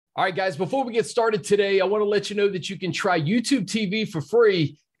All right, guys, before we get started today, I want to let you know that you can try YouTube TV for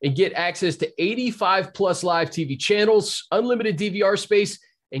free and get access to 85 plus live TV channels, unlimited DVR space,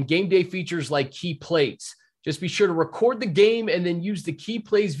 and game day features like Key Plays. Just be sure to record the game and then use the Key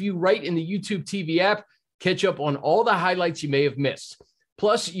Plays view right in the YouTube TV app. Catch up on all the highlights you may have missed.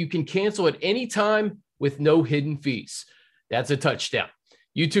 Plus, you can cancel at any time with no hidden fees. That's a touchdown.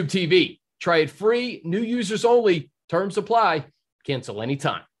 YouTube TV. Try it free. New users only. Terms apply. Cancel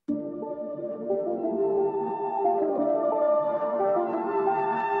anytime.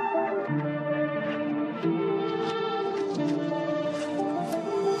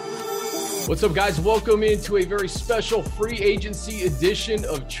 What's up, guys? Welcome into a very special free agency edition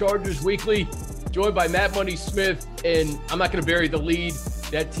of Chargers Weekly, joined by Matt Money Smith. And I'm not going to bury the lead.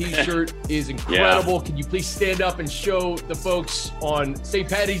 That t-shirt is incredible. Yeah. Can you please stand up and show the folks on St.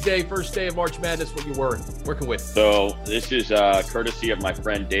 Paddy's Day, first day of March Madness, what you're working with? So this is courtesy of my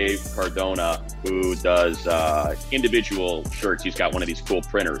friend Dave Cardona, who does individual shirts. He's got one of these cool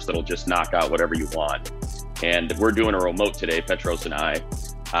printers that'll just knock out whatever you want. And we're doing a remote today, Petros and I,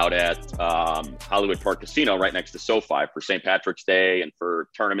 out at Hollywood Park Casino right next to SoFi for St. Patrick's Day and for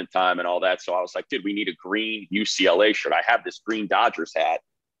tournament time and all that. So I was like, dude, we need a green UCLA shirt. I have this green Dodgers hat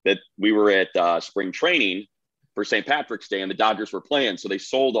that we were at spring training for St. Patrick's Day and the Dodgers were playing. So they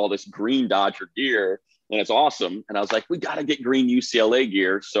sold all this green Dodger gear and it's awesome. And I was like, we got to get green UCLA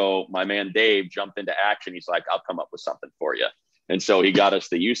gear. So my man Dave jumped into action. He's like, I'll come up with something for you. And so he got us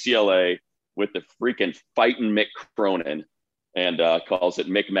the UCLA with the freaking fighting Mick Cronin. And calls it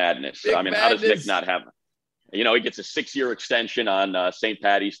Mick Madness. Mick I mean, Madness. How does Mick not have? You know, he gets a 6-year extension on St.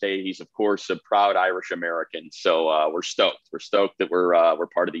 Paddy's Day. He's, of course, a proud Irish American. So we're stoked. We're stoked that we're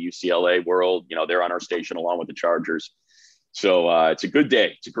part of the UCLA world. You know, they're on our station along with the Chargers. So it's a good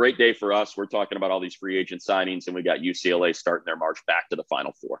day. It's a great day for us. We're talking about all these free agent signings, and we got UCLA starting their march back to the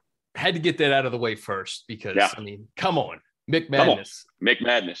Final Four. Had to get that out of the way first because, I mean, come on. Mick Madness. Mick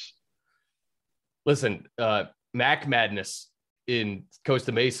Madness. Listen, Mac Madness in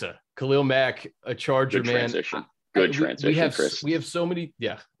Costa Mesa. Khalil Mack, a Charger. Good man. Transition. Good transition, Chris. We have so many.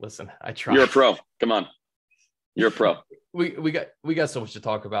 Yeah, listen, I try. You're a pro. Come on. You're a pro. we got so much to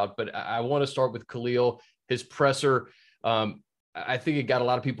talk about, but I want to start with Khalil, his presser. I think it got a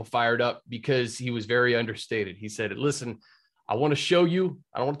lot of people fired up because he was very understated. He said, listen, I want to show you.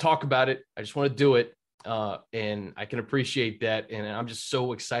 I don't want to talk about it. I just want to do it. And I can appreciate that. And I'm just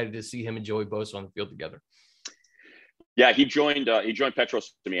so excited to see him and Joey Bosa on the field together. Yeah, he joined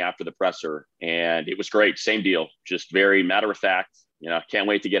Petros to me after the presser, and it was great. Same deal, just very matter of fact. You know, can't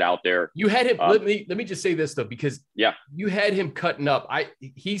wait to get out there. You had him. Let me just say this though, because you had him cutting up.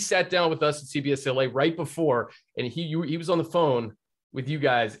 He sat down with us at CBS LA right before, and he was on the phone with you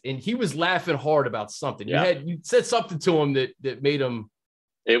guys, and he was laughing hard about something. You said something to him that made him.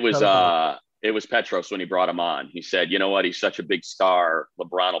 It was Petros when he brought him on. He said, you know what? He's such a big star.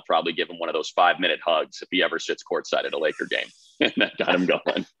 LeBron will probably give him one of those 5-minute hugs if he ever sits courtside at a Laker game. And that got him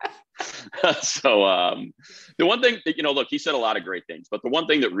going. So the one thing that, look, he said a lot of great things, but the one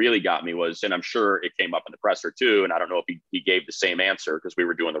thing that really got me was, and I'm sure it came up in the presser too, and I don't know if he gave the same answer because we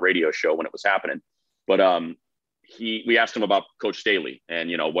were doing the radio show when it was happening, but we asked him about Coach Staley and,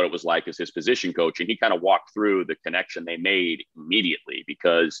 what it was like as his position coach. And he kind of walked through the connection they made immediately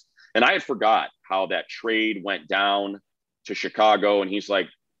because and I had forgot how that trade went down to Chicago. And he's like,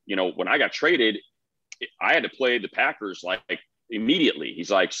 when I got traded, I had to play the Packers like immediately. He's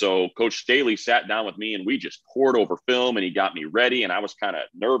like, so Coach Staley sat down with me and we just poured over film and he got me ready. And I was kind of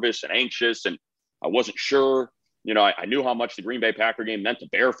nervous and anxious and I wasn't sure. I knew how much the Green Bay Packer game meant to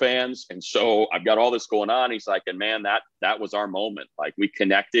Bear fans. And so I've got all this going on. He's like, and man, that was our moment. Like we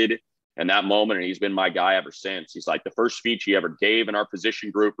connected in that moment, and he's been my guy ever since. He's like the first speech he ever gave in our position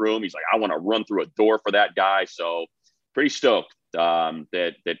group room. He's like, I want to run through a door for that guy. So pretty stoked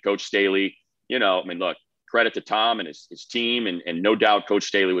that Coach Staley, look, credit to Tom and his team. And no doubt Coach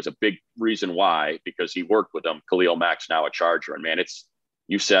Staley was a big reason why, because he worked with him. Khalil Mack's now a Charger. And man,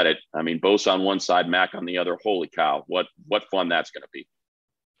 you said it. I mean, Bosa on one side, Mack on the other. Holy cow. What fun that's going to be.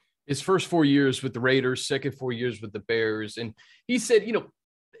 His first 4 years with the Raiders, second 4 years with the Bears. And he said,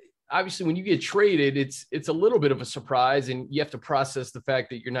 obviously when you get traded, it's a little bit of a surprise and you have to process the fact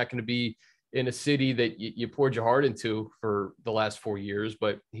that you're not going to be in a city that you poured your heart into for the last 4 years,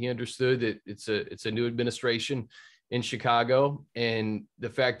 but he understood that it's a new administration in Chicago. And the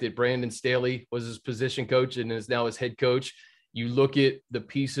fact that Brandon Staley was his position coach and is now his head coach, you look at the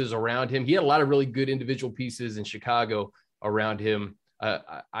pieces around him. He had a lot of really good individual pieces in Chicago around him.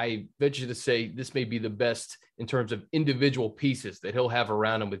 I venture to say this may be the best in terms of individual pieces that he'll have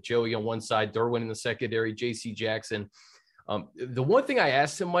around him with Joey on one side, Derwin in the secondary, J.C. Jackson The one thing I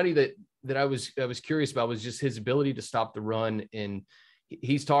asked him, Money, that I was curious about was just his ability to stop the run. And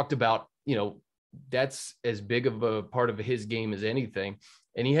he's talked about, that's as big of a part of his game as anything.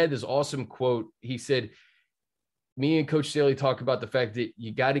 And he had this awesome quote. He said, me and Coach Staley talk about the fact that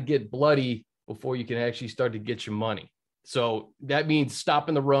you got to get bloody before you can actually start to get your money. So that means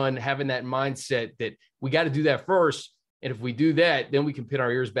stopping the run, having that mindset that we got to do that first. And if we do that, then we can pin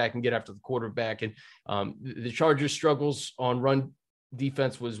our ears back and get after the quarterback. And the Chargers' struggles on run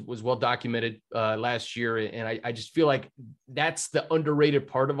defense was well documented last year. And I just feel like that's the underrated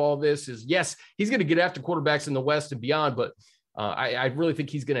part of all this is, yes, he's going to get after quarterbacks in the West and beyond, but I really think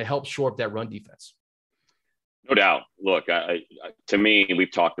he's going to help shore up that run defense. No doubt. Look, to me,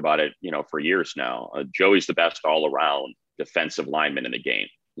 we've talked about it, for years now. Joey's the best all-around defensive lineman in the game.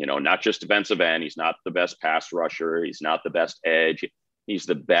 Not just defensive end. He's not the best pass rusher. He's not the best edge. He's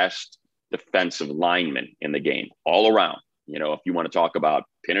the best defensive lineman in the game, all around. If you want to talk about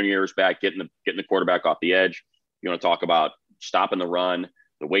pinning your ears back, getting the quarterback off the edge, you want to talk about stopping the run,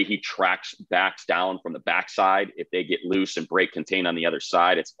 the way he tracks backs down from the backside. If they get loose and break contain on the other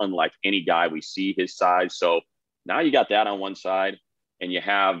side, it's unlike any guy we see his size. So now you got that on one side, and you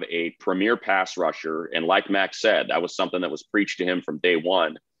have a premier pass rusher. And like Max said, that was something that was preached to him from day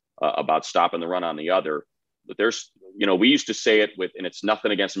one about stopping the run on the other. But there's, we used to say it with, and it's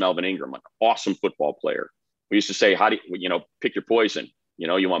nothing against Melvin Ingram, an awesome football player. We used to say, how do you, pick your poison?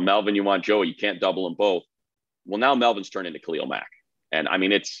 You want Melvin, you want Joey, you can't double them both. Well, now Melvin's turned into Khalil Mack. And I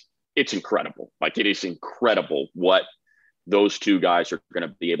mean, it's incredible. Like, it is incredible what those two guys are going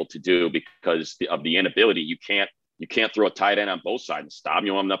to be able to do because of the inability. You can't throw a tight end on both sides and stop.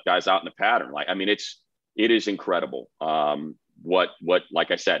 You want enough guys out in the pattern. Like, I mean, it is incredible. What,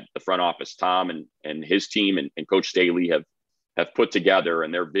 like I said, the front office, Tom and his team and Coach Staley have put together,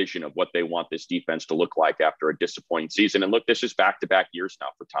 and their vision of what they want this defense to look like after a disappointing season. And look, this is back-to-back years now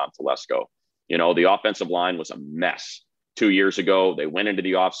for Tom Telesco. The offensive line was a mess 2 years ago. They went into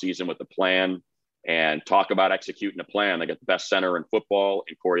the offseason with a plan, and talk about executing a plan. They got the best center in football,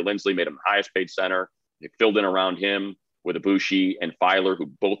 and Corey Linsley made him the highest paid center. They filled in around him with Ibushi and Filer, who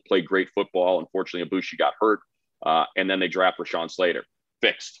both played great football. Unfortunately, Ibushi got hurt. And then they draft Rashawn Slater.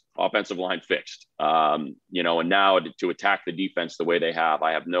 Fixed. Offensive line fixed. And now to attack the defense the way they have,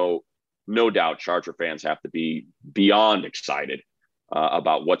 I have no doubt Charger fans have to be beyond excited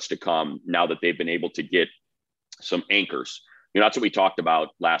about what's to come now that they've been able to get some anchors. That's what we talked about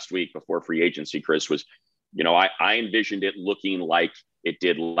last week before free agency, Chris, was, I envisioned it looking like it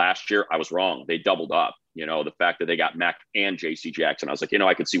did last year. I was wrong. They doubled up, the fact that they got Mack and JC Jackson. I was like,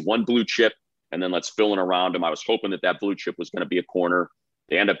 I could see one blue chip and then let's fill in around him. I was hoping that blue chip was going to be a corner.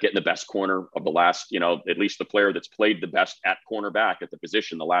 They end up getting the best corner of the last, at least the player that's played the best at cornerback at the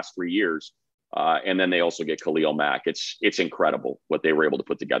position the last 3 years. And then they also get Khalil Mack. It's incredible what they were able to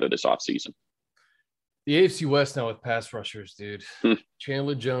put together this offseason. The AFC West now with pass rushers, dude.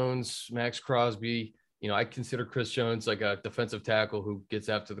 Chandler Jones, Max Crosby. I consider Chris Jones like a defensive tackle who gets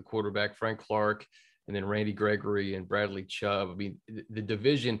after the quarterback, Frank Clark, and then Randy Gregory and Bradley Chubb. I mean, the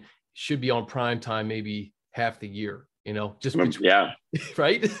division should be on prime time maybe half the year, just between, yeah.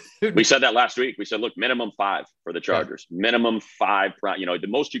 Right? We said that last week. We said, look, minimum 5 for the Chargers. Yeah. Minimum 5. The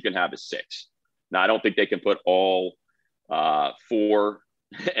most you can have is 6. Now, I don't think they can put all 4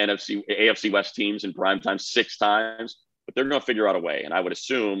 AFC West teams in prime time 6 times, but they're going to figure out a way. And I would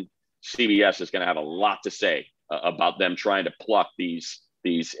assume CBS is going to have a lot to say about them trying to pluck these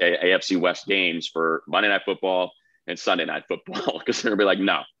AFC West games for Monday Night Football and Sunday Night Football, because they're going to be like,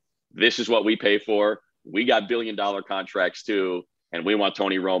 no, this is what we pay for. We got billion-dollar contracts too, and we want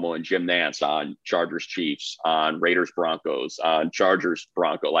Tony Romo and Jim Nantz on Chargers Chiefs, on Raiders Broncos, on Chargers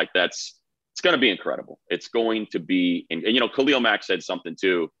Bronco. Like, it's going to be incredible. It's going to be, and Khalil Mack said something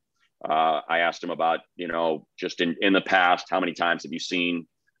too. I asked him about, just in the past, how many times have you seen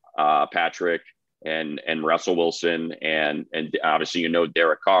Patrick and Russell Wilson and obviously,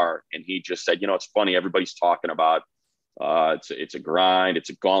 Derek Carr. And he just said, it's funny. Everybody's talking about, it's a grind. It's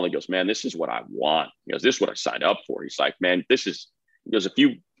a gauntlet. He goes, man, this is what I want. He goes, this is what I signed up for. He's like, man, he goes, if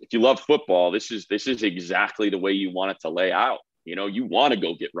you love football, this is exactly the way you want it to lay out. You want to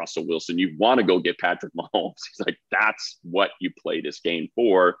go get Russell Wilson. You want to go get Patrick Mahomes. He's like, that's what you play this game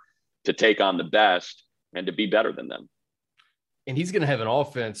for, to take on the best and to be better than them. And he's going to have an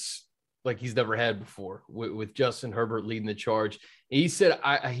offense like he's never had before with Justin Herbert leading the charge. And he said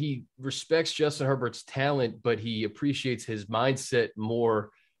he respects Justin Herbert's talent, but he appreciates his mindset more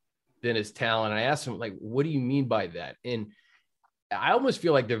than his talent. I asked him, like, what do you mean by that? And I almost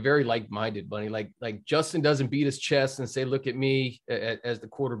feel like they're very like-minded, Bunny. Like Justin doesn't beat his chest and say, "Look at me," as the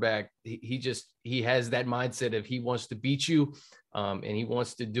quarterback. He has that mindset of he wants to beat you, and he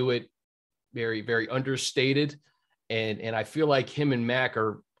wants to do it very, very understated. And I feel like him and Mac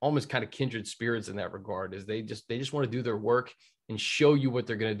are almost kind of kindred spirits in that regard, is they just want to do their work and show you what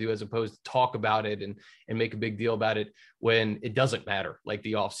they're going to do, as opposed to talk about it and make a big deal about it when it doesn't matter, like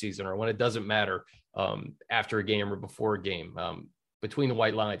the off season, or when it doesn't matter after a game or before a game. Between the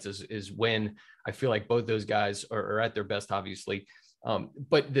white lines is when I feel like both those guys are at their best, obviously.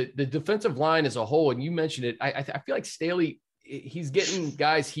 But the defensive line as a whole, and you mentioned it, I feel like Staley, he's getting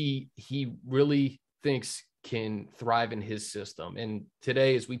guys he really thinks can thrive in his system. And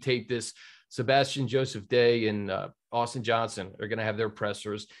today, as we tape this, Sebastian Joseph Day and Austin Johnson are going to have their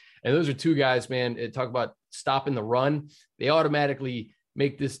pressers. And those are two guys, man, talk about stopping the run. They automatically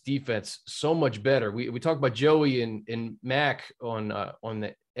make this defense so much better. We talk about Joey and Mac on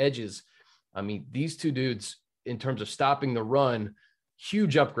the edges. I mean, these two dudes, in terms of stopping the run,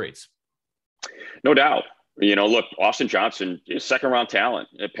 huge upgrades. No doubt. Look, Austin Johnson is second-round talent,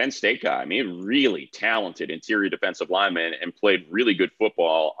 a Penn State guy. I mean, really talented interior defensive lineman, and played really good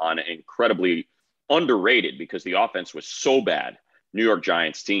football on an incredibly underrated, because the offense was so bad, New York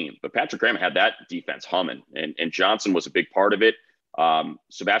Giants team. But Patrick Graham had that defense humming, and Johnson was a big part of it.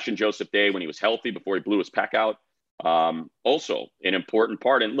 Sebastian Joseph Day, when he was healthy before he blew his pec out, also an important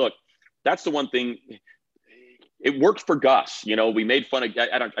part. And look, that's the one thing. It worked for Gus. We made fun of,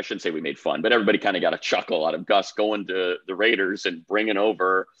 I shouldn't say we made fun, but everybody kind of got a chuckle out of Gus going to the Raiders and bringing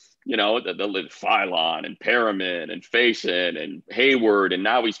over, the Phylon and Perriman and Faison and Hayward. And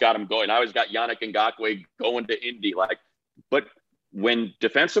now he's got him going. Now he's got Yannick Ngakoue going to Indy. But when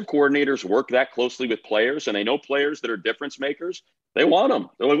defensive coordinators work that closely with players, and they know players that are difference makers, they want them.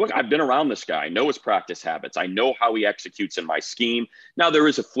 They're like, look, I've been around this guy. I know his practice habits. I know how he executes in my scheme. Now, there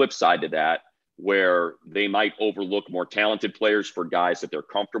is a flip side to that, where they might overlook more talented players for guys that they're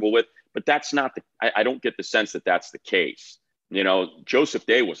comfortable with. But that's not I don't get the sense that that's the case. Joseph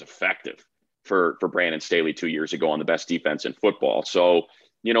Day was effective for Brandon Staley 2 years ago on the best defense in football. So,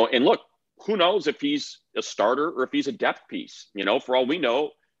 and look, who knows if he's a starter or if he's a depth piece. For all we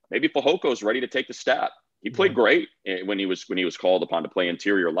know, maybe Fajoko's ready to take the step. He played great when he was called upon to play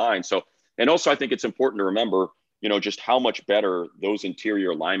interior line. So, and also I think it's important to remember, just how much better those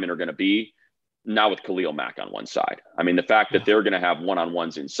interior linemen are going to be now with Khalil Mack on one side. I mean, the fact that they're going to have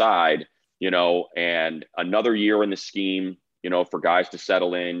one-on-ones inside, and another year in the scheme, for guys to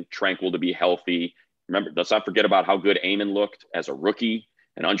settle in, Tranquill to be healthy. Remember, let's not forget about how good Amon looked as a rookie,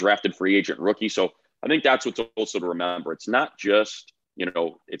 an undrafted free agent rookie. So I think that's what's also to remember. It's not just,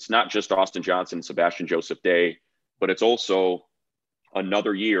 Austin Johnson, Sebastian Joseph Day, but it's also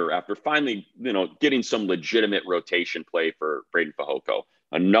another year after finally, getting some legitimate rotation play for Braden Fajoko.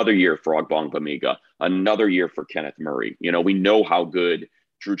 Another year for Ogbongbemiga, another year for Kenneth Murray. We know how good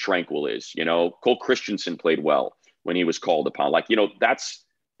Drew Tranquill is. Cole Christensen played well when he was called upon.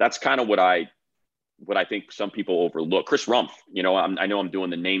 That's kind of what I think some people overlook. Chris Rumph, I know I'm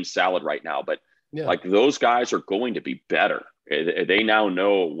doing the name salad right now, but those guys are going to be better. They now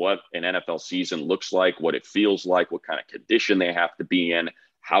know what an NFL season looks like, what it feels like, what kind of condition they have to be in,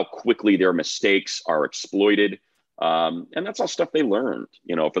 how quickly their mistakes are exploited. And that's all stuff they learned,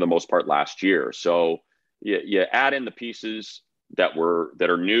 for the most part last year. So you add in the pieces that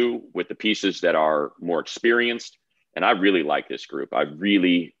are new with the pieces that are more experienced. And I really like this group. I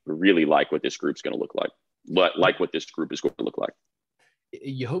really, really like what this group's going to look like. What this group is going to look like.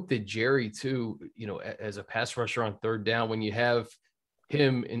 You hope that Jerry too, as a pass rusher on third down, when you have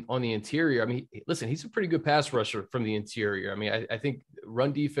him on the interior, I mean, listen, he's a pretty good pass rusher from the interior. I mean, I think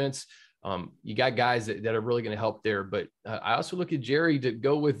run defense, you got guys that are really going to help there. But I also look at Jerry to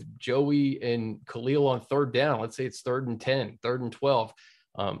go with Joey and Khalil on third down. Let's say it's 3rd and 10, 3rd and 12.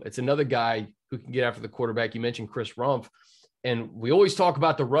 It's another guy who can get after the quarterback. You mentioned Chris Rumph. And we always talk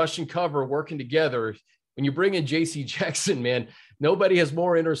about the rush and cover working together. When you bring in J.C. Jackson, man, nobody has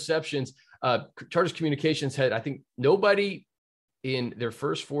more interceptions. Chargers Communications had, I think, nobody in their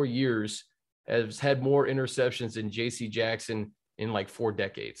first 4 years has had more interceptions than J.C. Jackson in like 4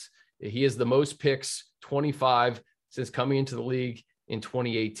 decades. He has the most picks, 25, since coming into the league in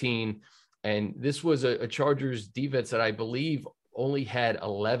 2018. And this was a Chargers defense that I believe only had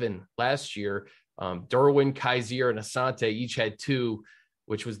 11 last year. Derwin, Kaiser, and Asante each had 2,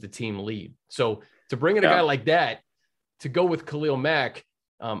 which was the team lead. So to bring in a guy like that, to go with Khalil Mack,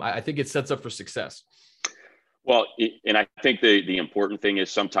 I think it sets up for success. Well, and I think the important thing is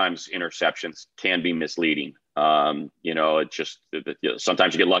sometimes interceptions can be misleading. It just,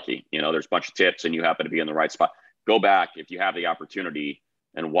 sometimes you get lucky, there's a bunch of tips and you happen to be in the right spot. go back if you have the opportunity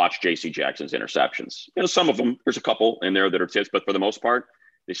and watch J.C. Jackson's interceptions. Some of them, there's a couple in there that are tips, but for the most part,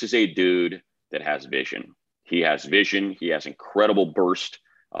 this is a dude that has vision. He has vision. He has incredible burst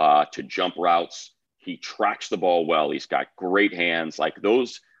to jump routes. He tracks the ball well. He's got great hands like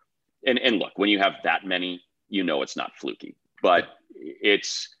those. And look, when you have that many, it's not fluky, but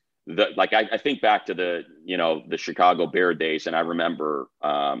it's I think back to the Chicago Bear days. And I remember,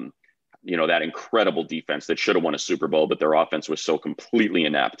 that incredible defense that should have won a Super Bowl, but their offense was so completely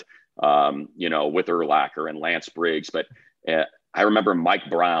inept, with Urlacher and Lance Briggs. But I remember Mike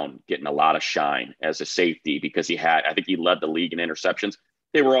Brown getting a lot of shine as a safety because I think he led the league in interceptions.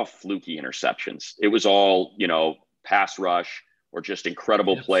 They were all fluky interceptions. It was all, pass rush or just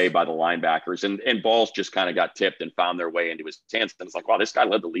incredible play by the linebackers, and balls just kind of got tipped and found their way into his hands. And it's like, wow, this guy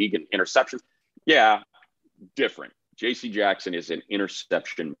led the league in interceptions. Yeah, different. J.C. Jackson is an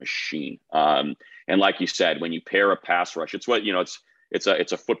interception machine. And like you said, when you pair a pass rush, it's what, it's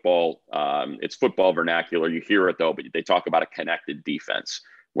a football, it's football vernacular. You hear it though, but they talk about a connected defense.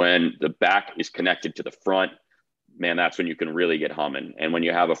 When the back is connected to the front, man, that's when you can really get humming. And when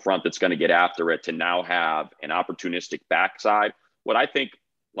you have a front that's going to get after it, to now have an opportunistic backside, what I think,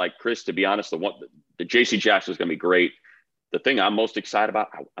 like Chris, to be honest, the J.C. Jackson is going to be great. The thing I'm most excited about,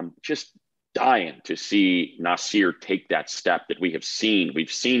 I'm just dying to see Nasir take that step that we have seen.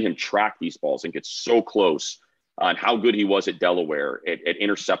 We've seen him track these balls and get so close on how good he was at Delaware at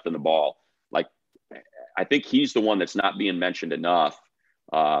intercepting the ball. Like, I think he's the one that's not being mentioned enough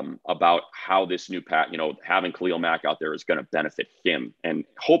about how this new having Khalil Mack out there is going to benefit him. And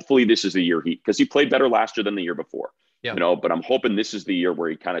hopefully this is the year because he played better last year than the year before, but I'm hoping this is the year where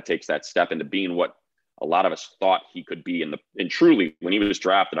he kind of takes that step into being what a lot of us thought he could be and truly when he was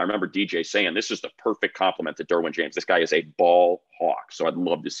drafted. I remember DJ saying, this is the perfect compliment to Derwin James. This guy is a ball hawk. So I'd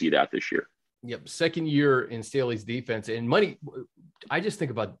love to see that this year. Yep. Second year in Staley's defense and money. I just think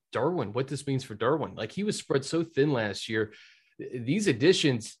about Derwin, what this means for Derwin. Like, he was spread so thin last year. These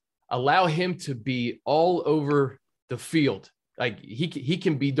additions allow him to be all over the field. Like, he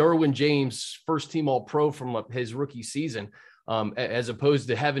can be Derwin James, first team all pro from his rookie season, as opposed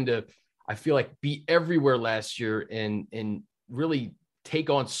to having to, I feel like, be everywhere last year and really take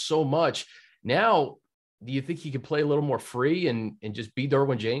on so much. Now, do you think he could play a little more free and just be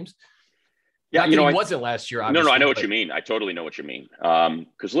Derwin James? Yeah, he wasn't last year. No, I know what you mean. I totally know what you mean.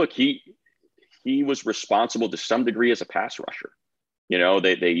 Because look, he was responsible to some degree as a pass rusher.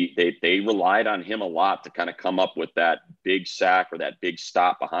 They relied on him a lot to kind of come up with that big sack or that big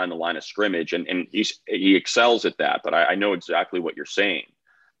stop behind the line of scrimmage, and he excels at that. But I know exactly what you're saying.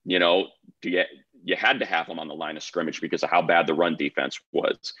 You had to have him on the line of scrimmage because of how bad the run defense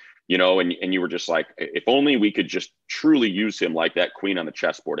was. And you were just like, if only we could just truly use him like that queen on the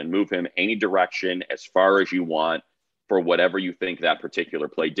chessboard and move him any direction as far as you want for whatever you think that particular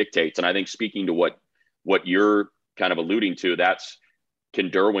play dictates. And I think speaking to what you're kind of alluding to, can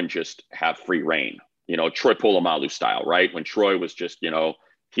Derwin just have free reign? Troy Polamalu style, right? When Troy was just,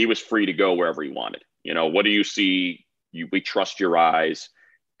 he was free to go wherever he wanted. What do you see? We trust your eyes,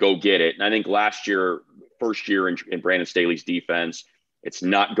 go get it. And I think last year, first year in Brandon Staley's defense, it's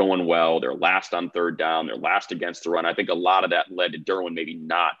not going well. They're last on third down. They're last against the run. I think a lot of that led to Derwin maybe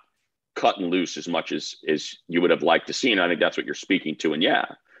not cutting loose as much as you would have liked to see. And I think that's what you're speaking to. And yeah,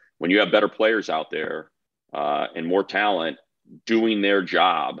 when you have better players out there and more talent doing their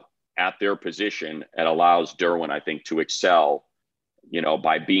job at their position, it allows Derwin, I think, to excel,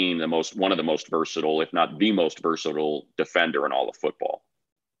 by being one of the most versatile, if not the most versatile defender in all of football.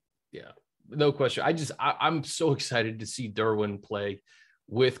 Yeah. No question. I'm so excited to see Derwin play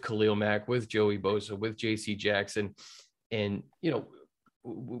with Khalil Mack, with Joey Bosa, with J.C. Jackson. And,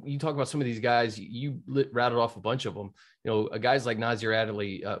 you talk about some of these guys, you rattled off a bunch of them, guys like Nasir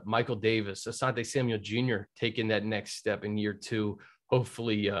Adderley, Michael Davis, Asante Samuel Jr. taking that next step in year two,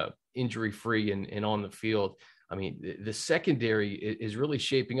 hopefully injury-free and on the field. I mean, the secondary is really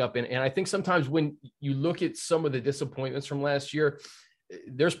shaping up. And I think sometimes when you look at some of the disappointments from last year,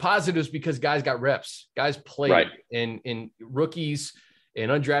 there's positives because guys got reps, guys played, right. and rookies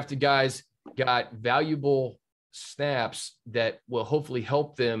and undrafted guys got valuable snaps that will hopefully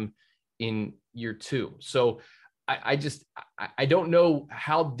help them in year two. So I don't know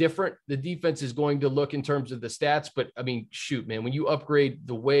how different the defense is going to look in terms of the stats, but I mean, shoot, man, when you upgrade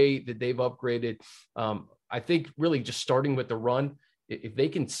the way that they've upgraded, I think really just starting with the run, if they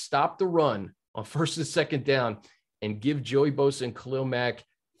can stop the run on first and second down and give Joey Bosa and Khalil Mack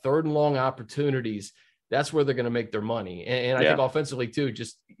third and long opportunities, that's where they're going to make their money. And I think offensively too,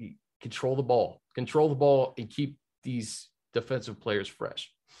 just control the ball and keep these defensive players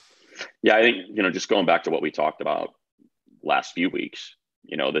fresh. Yeah, I think, just going back to what we talked about last few weeks,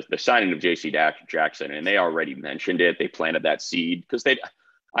 the signing of JC Jackson, and they already mentioned it. They planted that seed because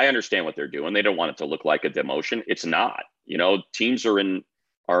I understand what they're doing. They don't want it to look like a demotion. It's not. Teams are in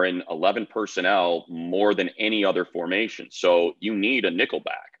 11 personnel more than any other formation. So you need a nickel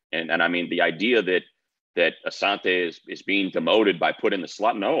back. And I mean, the idea that Asante is being demoted by put in the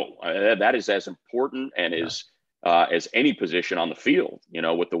slot, no, that is as important and as any position on the field,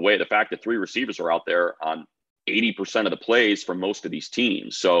 with the fact that 3 receivers are out there on 80% of the plays for most of these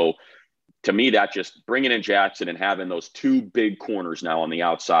teams. So to me, that just bringing in Jackson and having those 2 big corners now on the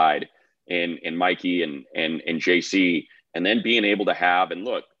outside in Mikey and JC, and then being able to have, and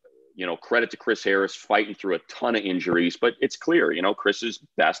look, credit to Chris Harris fighting through a ton of injuries, but it's clear, Chris's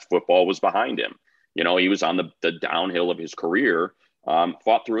best football was behind him. He was on the downhill of his career,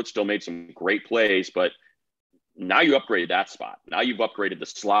 fought through it, still made some great plays, but now you upgraded that spot. Now you've upgraded the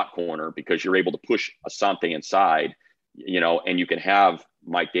slot corner because you're able to push Asante inside, and you can have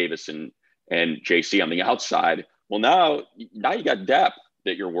Mike Davis and JC on the outside. Well, now you got depth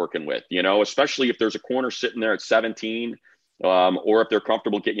that you're working with, especially if there's a corner sitting there at 17, or if they're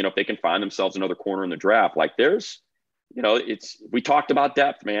comfortable getting, if they can find themselves another corner in the draft. Like we talked about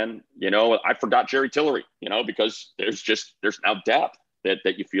depth, man. I forgot Jerry Tillery, because there's now depth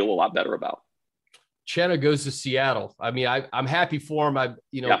that you feel a lot better about. Chenna goes to Seattle. I mean, I'm happy for him.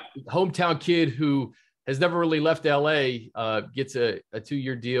 Hometown kid who has never really left LA gets a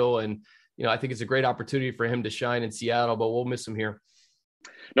 2-year deal. And, I think it's a great opportunity for him to shine in Seattle, but we'll miss him here.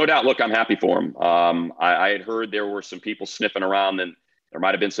 No doubt. Look, I'm happy for him. I had heard there were some people sniffing around and there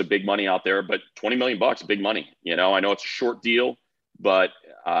might've been some big money out there, but $20 million, big money. I know it's a short deal, but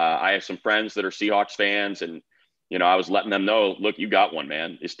I have some friends that are Seahawks fans, and I was letting them know, look, you got one,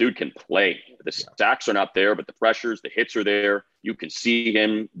 man. This dude can play. The sacks are not there, but the pressures, the hits are there. You can see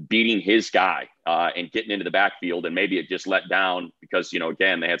him beating his guy and getting into the backfield. And maybe it just let down because,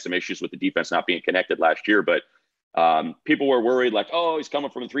 again, they had some issues with the defense not being connected last year. But people were worried like, oh, he's coming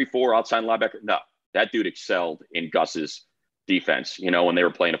from a 3-4 outside linebacker. No, that dude excelled in Gus's defense, when they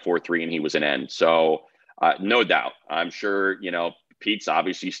were playing a 4-3 and he was an end. So no doubt, I'm sure, Pete's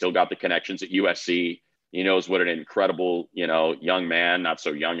obviously still got the connections at USC. He knows what an incredible, young man, not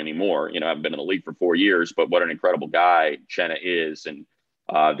so young anymore, haven't been in the league for 4 years, but what an incredible guy Chenna is. And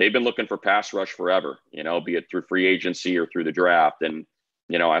they've been looking for pass rush forever, be it through free agency or through the draft. And,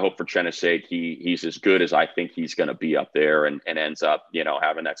 I hope for Chenna's sake, he's as good as I think he's going to be up there and ends up,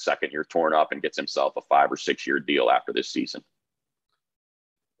 having that second year torn up and gets himself a 5 or 6 year deal after this season.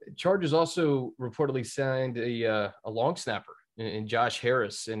 Chargers also reportedly signed a long snapper in Josh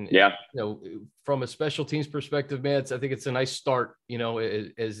Harris. And, from a special teams perspective, man, I think it's a nice start,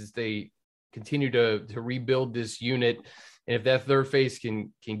 as they continue to rebuild this unit. And if that third phase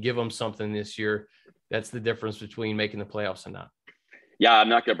can give them something this year, that's the difference between making the playoffs and not. Yeah, I'm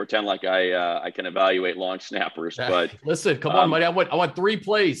not going to pretend like I can evaluate long snappers, but listen, come on, buddy. I want 3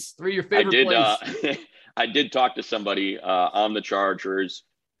 plays, 3 of your favorite plays. I did talk to somebody on the Chargers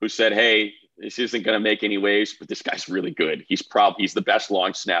who said, hey, this isn't going to make any waves, but this guy's really good. He's the best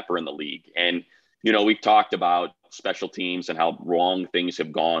long snapper in the league. And, we've talked about special teams and how wrong things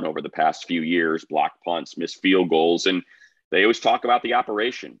have gone over the past few years, blocked punts, missed field goals. And they always talk about the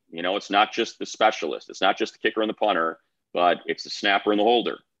operation. It's not just the specialist. It's not just the kicker and the punter, but it's the snapper and the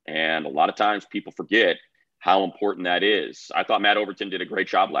holder. And a lot of times people forget how important that is. I thought Matt Overton did a great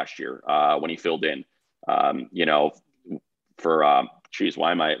job last year when he filled in, for why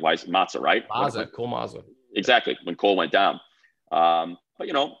is it Mazza, right? Cole Mazza. Exactly. When Cole went down. But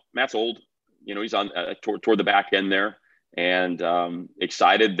Matt's old, he's on toward the back end there, and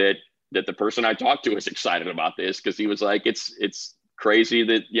excited that the person I talked to is excited about this. Cause he was like, it's crazy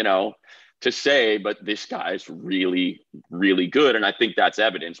that, to say, but this guy's really, really good. And I think that's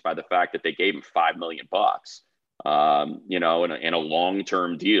evidenced by the fact that they gave him $5 million, in a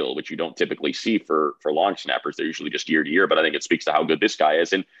long-term deal, which you don't typically see for long snappers. They're usually just year to year, but I think it speaks to how good this guy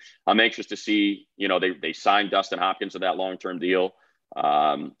is. And I'm anxious to see, they signed Dustin Hopkins to that long-term deal.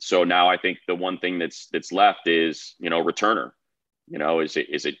 So now I think the one thing that's left is, returner. Are they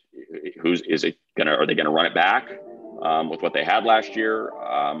going to run it back with what they had last year?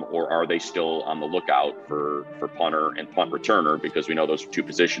 Or are they still on the lookout for punter and punt returner? Because we know those are 2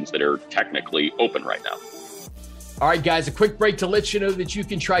 positions that are technically open right now. All right, guys, a quick break to let you know that you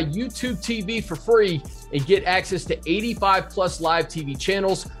can try YouTube TV for free and get access to 85 plus live TV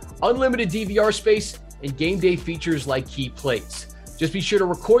channels, unlimited DVR space, and game day features like Key Plays. Just be sure to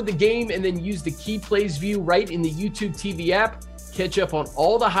record the game and then use the Key Plays view right in the YouTube TV app. Catch up on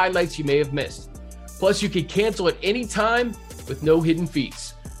all the highlights you may have missed. Plus, you can cancel at any time with no hidden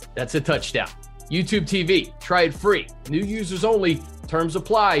fees. That's a touchdown. YouTube TV, try it free. New users only. Terms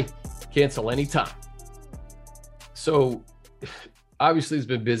apply. Cancel anytime. So, obviously, it's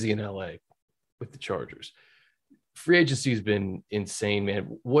been busy in LA with the Chargers. Free agency has been insane,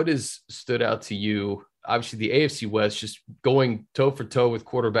 man. What has stood out to you? Obviously, the AFC West, just going toe for toe with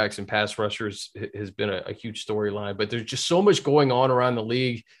quarterbacks and pass rushers has been a huge storyline, but there's just so much going on around the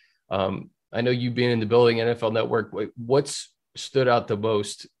league. I know you being in the building, NFL Network, what's stood out the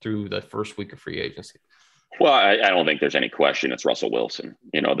most through the first week of free agency? Well, I don't think there's any question. It's Russell Wilson.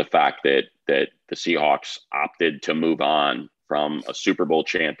 The fact that the Seahawks opted to move on from a Super Bowl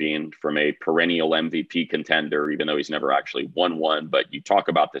champion, from a perennial MVP contender, even though he's never actually won one. But you talk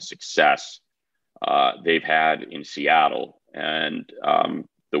about the success they've had in Seattle, and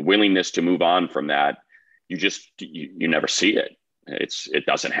the willingness to move on from that, you never see it. It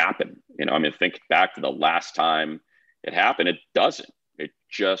doesn't happen. Think back to the last time it happened. It doesn't.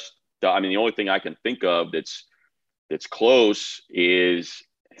 The only thing I can think of that's close is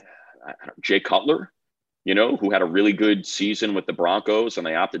Jay Cutler, who had a really good season with the Broncos, and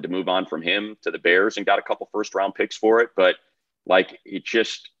they opted to move on from him to the Bears and got a couple first round picks for it. But that's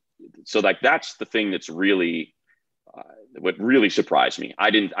the thing that's really what really surprised me. I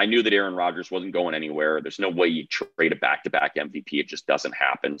knew that Aaron Rodgers wasn't going anywhere. There's no way you trade a back-to-back MVP. It just doesn't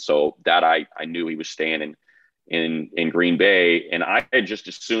happen. So that I knew he was staying in Green Bay, and I had just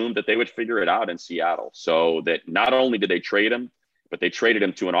assumed that they would figure it out in Seattle. So that not only did they trade him, but they traded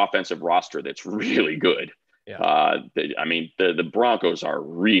him to an offensive roster that's really good. Yeah. The Broncos are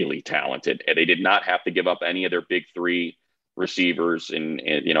really talented, and they did not have to give up any of their big three receivers. And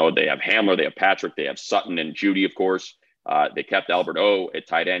they have Hamler, they have Patrick, they have Sutton and Judy, of course. They kept Albert O at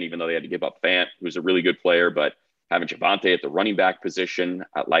tight end, even though they had to give up Fant, who's a really good player. But having Javonte at the running back position,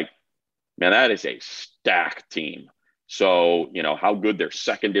 man, that is a stacked team. So, how good their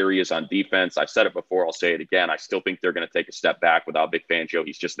secondary is on defense. I've said it before. I'll say it again. I still think they're going to take a step back without Vic Fangio.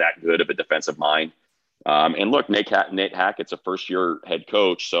 He's just that good of a defensive mind. And look, Nate Hackett's a first-year head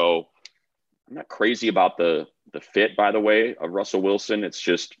coach. So I'm not crazy about the fit, by the way, of Russell Wilson. It's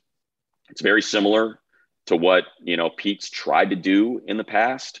very similar to what, Pete's tried to do in the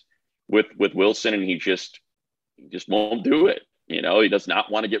past with Wilson, and he just won't do it. He does not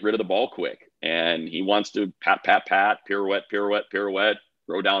want to get rid of the ball quick, and he wants to pat, pirouette,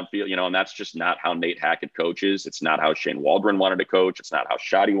 throw downfield, and that's just not how Nate Hackett coaches. It's not how Shane Waldron wanted to coach. It's not how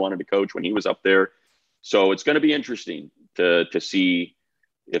Shoddy wanted to coach when he was up there. So it's going to be interesting to see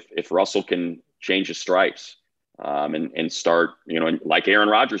if Russell can change his stripes and start, like Aaron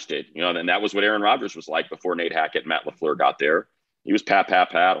Rodgers did, and that was what Aaron Rodgers was like before Nate Hackett and Matt LaFleur got there. He was pat,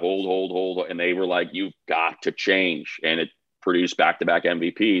 hold. And they were like, you've got to change. And it produced back-to-back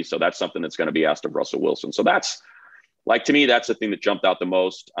MVP. So that's something that's going to be asked of Russell Wilson. So that's, to me, that's the thing that jumped out the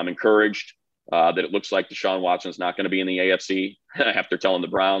most. I'm encouraged that it looks like Deshaun Watson is not going to be in the AFC after telling the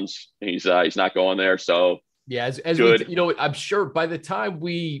Browns he's not going there. So yeah, as we, I'm sure by the time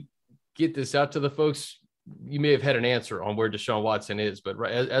we get this out to the folks, you may have had an answer on where Deshaun Watson is, but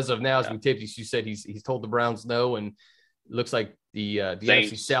as of now, as we taped this, you said he's told the Browns no, and it looks like the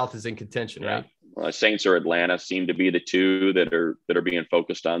NFC South is in contention, right? Well, Saints or Atlanta seem to be the two that are being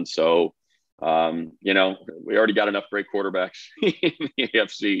focused on. So, we already got enough great quarterbacks in the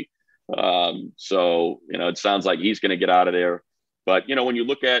AFC. It sounds like he's going to get out of there. But, when you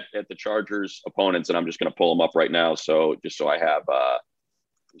look at the Chargers opponents, and I'm just going to pull them up right now. So just so I have,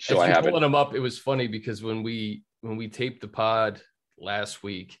 pulling them up. It was funny because when we taped the pod last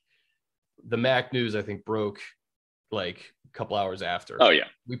week, the MAC news, I think, broke like a couple hours after. Oh yeah.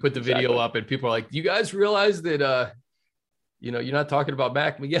 We put the video up and people are like, you guys realize that, you're not talking about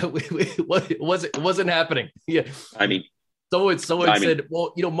Mac, but yeah, it wasn't happening. Yeah. Someone said,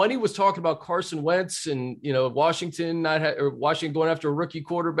 well, money was talking about Carson Wentz and, Washington Washington going after a rookie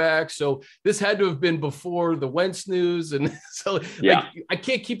quarterback. So this had to have been before the Wentz news. And so yeah, I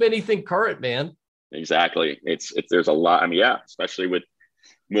can't keep anything current, man. Exactly. There's a lot. Especially with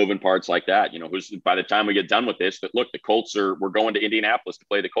moving parts like that, by the time we get done with this, but look, the Colts we're going to Indianapolis to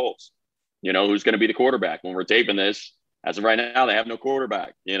play the Colts. Who's going to be the quarterback when we're taping this? As of right now, they have no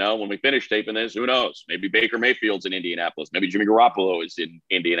quarterback. When we finish taping this, who knows? Maybe Baker Mayfield's in Indianapolis. Maybe Jimmy Garoppolo is in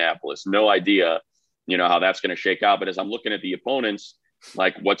Indianapolis. No idea, how that's going to shake out. But as I'm looking at the opponents,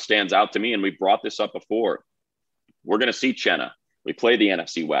 what stands out to me, and we brought this up before, we're going to see Chenna. We play the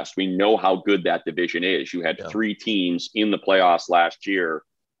NFC West. We know how good that division is. You had three teams in the playoffs last year.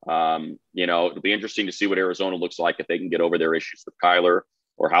 It'll be interesting to see what Arizona looks like if they can get over their issues with Kyler,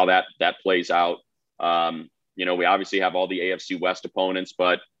 or how that plays out. We obviously have all the AFC West opponents,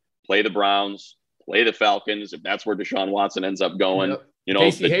 but play the Browns, play the Falcons if that's where Deshaun Watson ends up going. Yep. You know,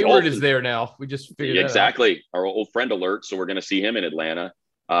 Casey the Hayward Dolphins, is there now. We just figured that out. exactly, our old friend alert. So we're going to see him in Atlanta.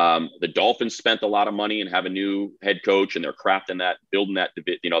 The Dolphins spent a lot of money and have a new head coach, and they're crafting that, building that,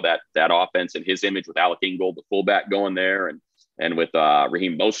 that offense in his image with Alec Ingold, the fullback, going there, and with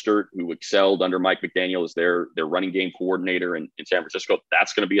Raheem Mostert, who excelled under Mike McDaniel as their running game coordinator in San Francisco.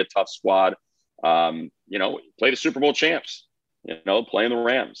 That's going to be a tough squad. Play the Super Bowl champs. Playing the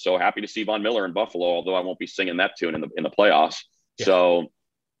Rams. So happy to see Von Miller in Buffalo, although I won't be singing that tune in the playoffs. Yeah. So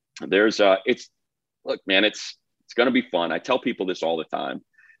there's look, man, it's going to be fun. I tell people this all the time,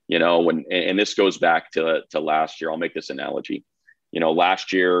 and this goes back to last year. I'll make this analogy.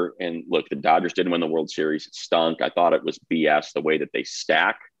 Last year, and look, the Dodgers didn't win the World Series. It stunk. I thought it was BS the way that they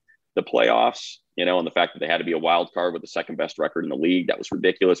stack the playoffs, and the fact that they had to be a wild card with the second best record in the league. That was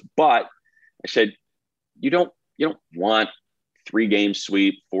ridiculous. But I said, you don't want 3-game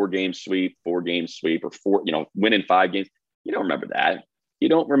sweep, 4-game sweep, 4-game sweep, or winning 5 games. You don't remember that. You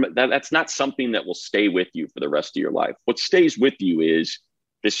don't remember that. That's not something that will stay with you for the rest of your life. What stays with you is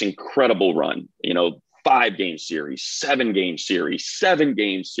this incredible run, 5-game series, 7-game series,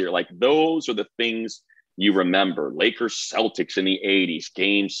 7-game series. Like, those are the things you remember. Lakers, Celtics in the 80s,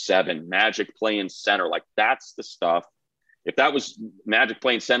 Game 7, Magic playing center. Like, that's the stuff. If that was Magic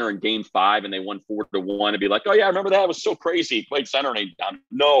playing center in Game 5 and they won 4-1, it'd be like, oh yeah, I remember that. It was so crazy. He played center and he down.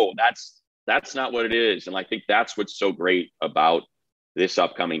 No, that's not what it is. And I think that's what's so great about this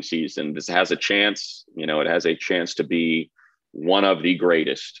upcoming season. This has a chance, it has a chance to be one of the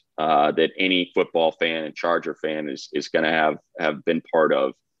greatest that any football fan and Charger fan is going to have been part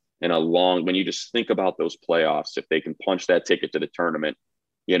of in a long. When you just think about those playoffs, if they can punch that ticket to the tournament.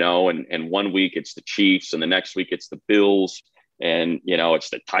 And 1 week it's the Chiefs and the next week it's the Bills and, it's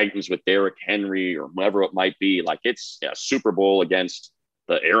the Titans with Derrick Henry or whoever it might be. Like, it's a Super Bowl against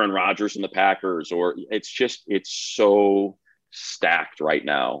the Aaron Rodgers and the Packers, or it's so stacked right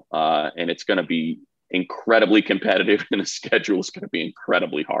now. And it's going to be incredibly competitive, and the schedule is going to be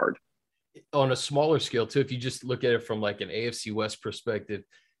incredibly hard. On a smaller scale too, if you just look at it from like an AFC West perspective,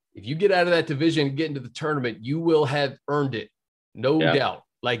 if you get out of that division and get into the tournament, you will have earned it. No doubt.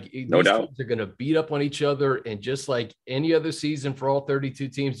 Like, no doubt, teams are going to beat up on each other. And just like any other season for all 32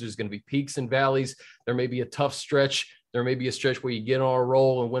 teams, there's going to be peaks and valleys. There may be a tough stretch. There may be a stretch where you get on a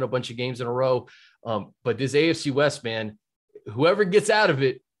roll and win a bunch of games in a row. But this AFC West, man, whoever gets out of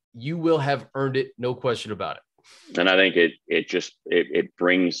it, you will have earned it. No question about it. And I think it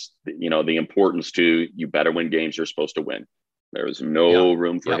brings, the importance to, you better win games you're supposed to win. There is no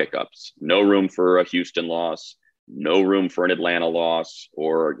room for hiccups, no room for a Houston loss. No room for an Atlanta loss,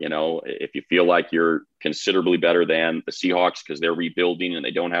 or, if you feel like you're considerably better than the Seahawks because they're rebuilding and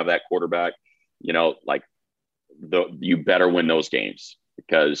they don't have that quarterback, you better win those games,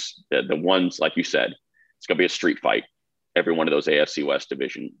 because the ones, like you said, it's going to be a street fight, every one of those AFC West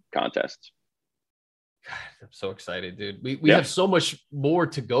division contests. God, I'm so excited, dude. We have so much more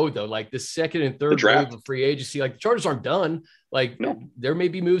to go, though. Like, the second and third wave of free agency, like, the Chargers aren't done. Like, there may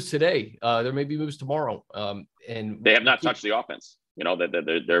be moves today. There may be moves tomorrow. And they have not touched the offense. We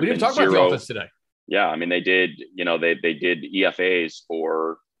didn't talk about the offense today. Yeah, I mean, they did. They did EFAs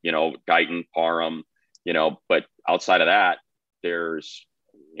for Guyton, Parham. But outside of that, there's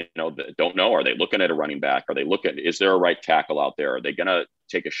don't know. Are they looking at a running back? Are they looking? Is there a right tackle out there? Are they going to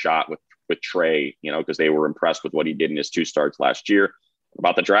take a shot with Trey, because they were impressed with what he did in his 2 starts last year?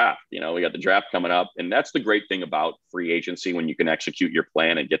 About the draft, we got the draft coming up, and that's the great thing about free agency. When you can execute your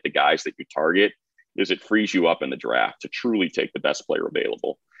plan and get the guys that you target, is it frees you up in the draft to truly take the best player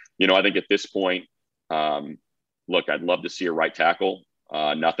available. I think at this point, look, I'd love to see a right tackle.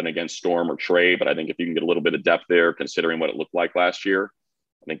 Nothing against Storm or Trey, but I think if you can get a little bit of depth there, considering what it looked like last year,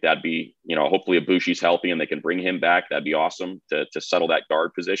 I think that'd be, hopefully Ibushi's healthy and they can bring him back. That'd be awesome to settle that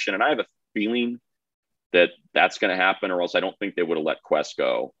guard position. And I have a feeling that that's going to happen, or else I don't think they would have let Quest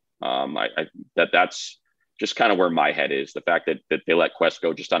go. That's just kind of where my head is. The fact that they let Quest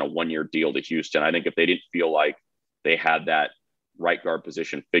go just on a 1-year deal to Houston. I think if they didn't feel like they had that right guard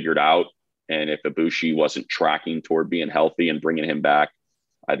position figured out, and if Ibushi wasn't tracking toward being healthy and bringing him back,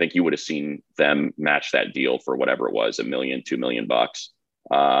 I think you would have seen them match that deal for whatever it was, $1 million, $2 million.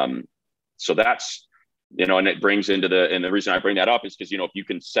 So that's, and it brings into and the reason I bring that up is because, if you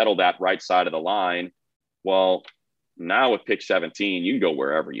can settle that right side of the line, well, now with pick 17, you can go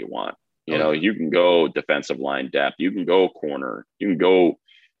wherever you want. You can go defensive line depth, you can go corner, you can go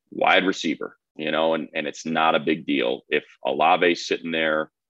wide receiver, and it's not a big deal. If Olave's sitting there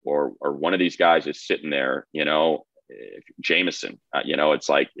or one of these guys is sitting there, Jameson, it's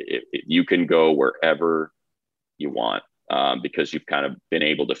like you can go wherever you want. because you've kind of been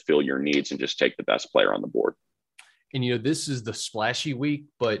able to fill your needs and just take the best player on the board. And, this is the splashy week,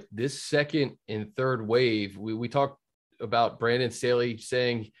 but this second and third wave, we talked about Brandon Staley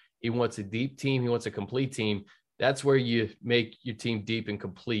saying he wants a deep team. He wants a complete team. That's where you make your team deep and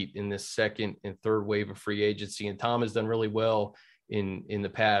complete in this second and third wave of free agency. And Tom has done really well in the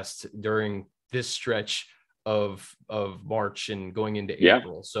past during this stretch of March and going into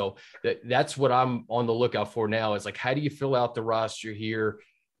April. So that's what I'm on the lookout for now is like, how do you fill out the roster here?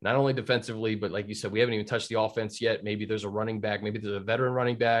 Not only defensively, but like you said, we haven't even touched the offense yet. Maybe there's a running back, maybe there's a veteran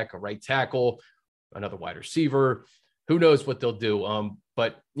running back, a right tackle, another wide receiver. Who knows what they'll do?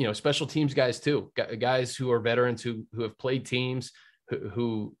 But special teams guys too, guys who are veterans who have played teams,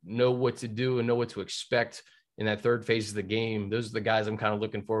 who know what to do and know what to expect in that third phase of the game. Those are the guys I'm kind of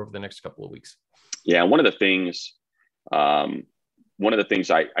looking for over the next couple of weeks. Yeah, one of the things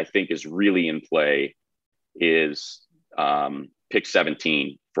I think is really in play is pick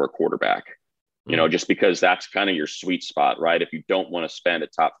 17 for a quarterback. Just because that's kind of your sweet spot, right? If you don't want to spend a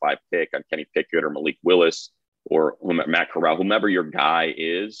top 5 pick on Kenny Pickett or Malik Willis or Matt Corral, whomever your guy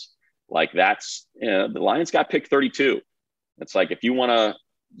is, like that's the Lions got pick 32. It's like if you want to,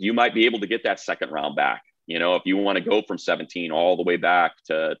 you might be able to get that second round back. If you want to go from 17 all the way back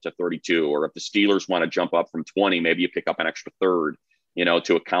to 32, or if the Steelers want to jump up from 20, maybe you pick up an extra third,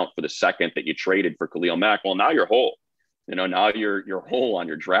 to account for the second that you traded for Khalil Mack. Well, now you're whole. Now you're whole on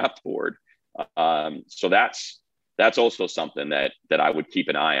your draft board. So that's also something that I would keep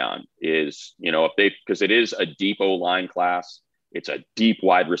an eye on is, because it is a deep O-line class, it's a deep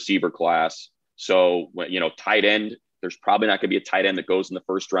wide receiver class. So when, tight end, there's probably not going to be a tight end that goes in the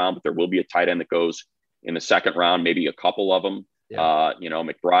first round, but there will be a tight end that goes in the second round, maybe a couple of them,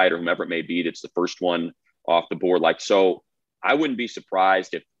 McBride or whomever it may be, that's the first one off the board. Like, so I wouldn't be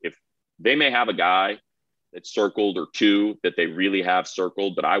surprised if they may have a guy that's circled or two that they really have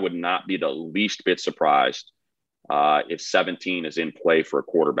circled, but I would not be the least bit surprised if 17 is in play for a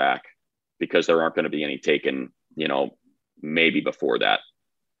quarterback, because there aren't going to be any taken, maybe before that.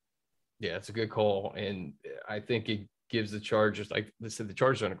 Yeah, it's a good call. And I think it gives the Chargers, like I said, the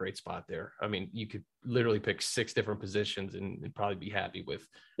Chargers are in a great spot there. I mean, you could literally pick 6 different positions and probably be happy with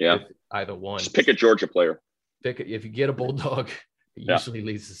either one. Just pick a Georgia player. If you get a Bulldog, it usually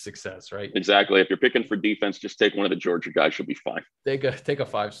leads to success, right? Exactly. If you're picking for defense, just take one of the Georgia guys. You'll be fine. Take a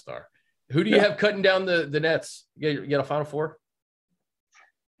 5-star. Who do you have cutting down the nets? You got a Final Four?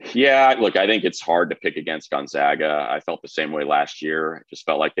 Yeah, look, I think it's hard to pick against Gonzaga. I felt the same way last year. I just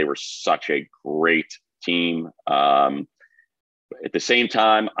felt like they were such a great team. At the same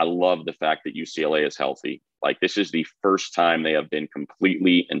time, I love the fact that UCLA is healthy. Like, this is the first time they have been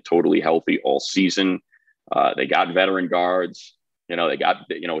completely and totally healthy all season. They got veteran guards. They got,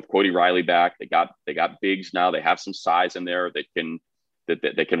 with Cody Riley back, they got bigs now. They have some size in there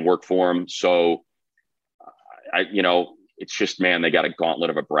that can work for them. So, it's just, man, they got a gauntlet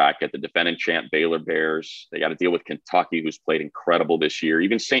of a bracket. The defending champ Baylor Bears. They got to deal with Kentucky, who's played incredible this year.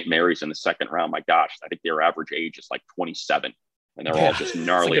 Even St. Mary's in the second round. My gosh, I think their average age is like 27, and they're all just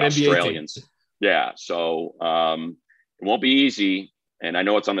gnarly like Australians. Yeah, so it won't be easy, and I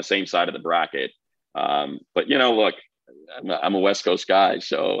know it's on the same side of the bracket. But look, I'm a West Coast guy,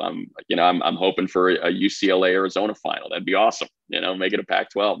 so I'm hoping for a UCLA Arizona final. That'd be awesome. Make it a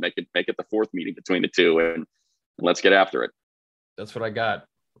Pac-12, make it the fourth meeting between the two, and let's get after it. That's what I got.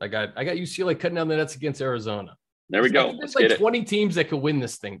 I got UCLA cutting down the nets against Arizona. There we go. There's like 20 teams that could win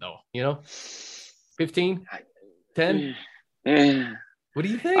this thing, though. 15, 10. What do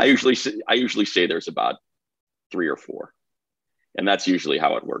you think? I usually say there's about 3 or 4, and that's usually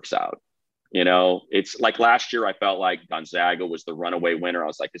how it works out. It's like last year, I felt like Gonzaga was the runaway winner. I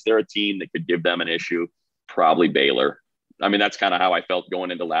was like, is there a team that could give them an issue? Probably Baylor. I mean, that's kind of how I felt going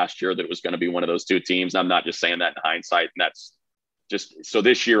into last year, that it was going to be one of those two teams. I'm not just saying that in hindsight. And that's just, so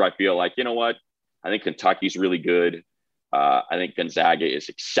this year I feel like, you know what? I think Kentucky's really good. I think Gonzaga is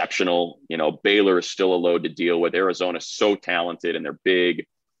exceptional. Baylor is still a load to deal with. Arizona's so talented and they're big.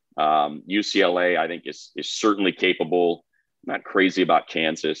 UCLA, I think is certainly capable. I'm not crazy about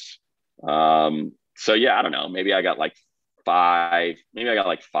Kansas. So yeah, I don't know. Maybe I got like 5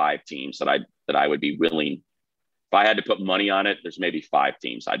 teams that I would be willing. If I had to put money on it, there's maybe 5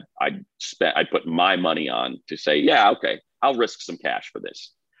 teams I'd put my money on to say, yeah, okay, I'll risk some cash for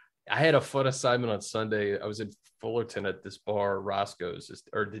this. I had a fun assignment on Sunday. I was in Fullerton at this bar, Roscoe's,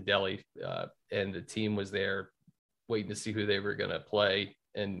 or the deli, and the team was there waiting to see who they were going to play.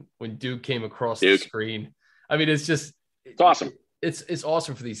 And when Duke came across the screen, I mean, it's awesome. It's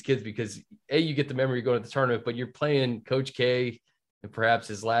awesome for these kids because you get the memory going to the tournament, but you're playing Coach K and perhaps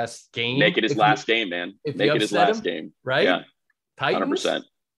his last game. Make it his last game, man. Make it his last game. Right? Yeah. Titans? 100%.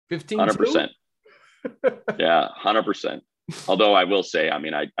 15-2? 100%. Yeah, 100%. Although I will say, I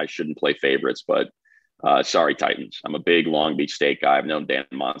mean, I shouldn't play favorites, but sorry, Titans. I'm a big Long Beach State guy. I've known Dan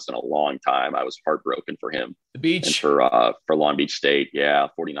Monson a long time. I was heartbroken for him. The Beach. And for Long Beach State. Yeah,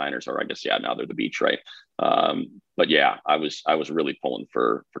 49ers are, I guess, yeah, now they're the Beach, right? But yeah, I was really pulling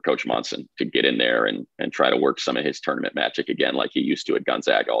for Coach Monson to get in there and try to work some of his tournament magic again, like he used to at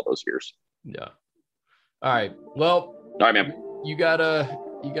Gonzaga all those years. Yeah. All right. Well, all right, man. You got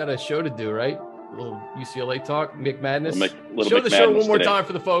a show to do, right? A little UCLA talk, Mick Madness. Little Show Mick the Madness show one more today. time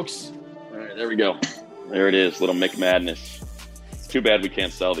for the folks. All right, there we go. There it is, little Mick Madness. It's too bad we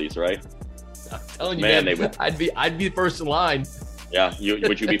can't sell these, right? I'm telling you, Man, man, I'd be first in line. Yeah,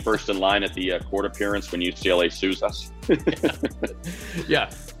 would you be first in line at the court appearance when UCLA sues us?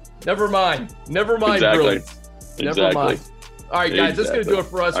 Yeah, never mind. Exactly. Brilliance. Never mind. All right, guys, that's going to do it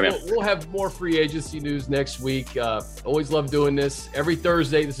for us. We'll have more free agency news next week. Always love doing this. Every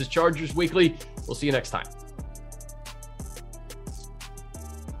Thursday, this is Chargers Weekly. We'll see you next time.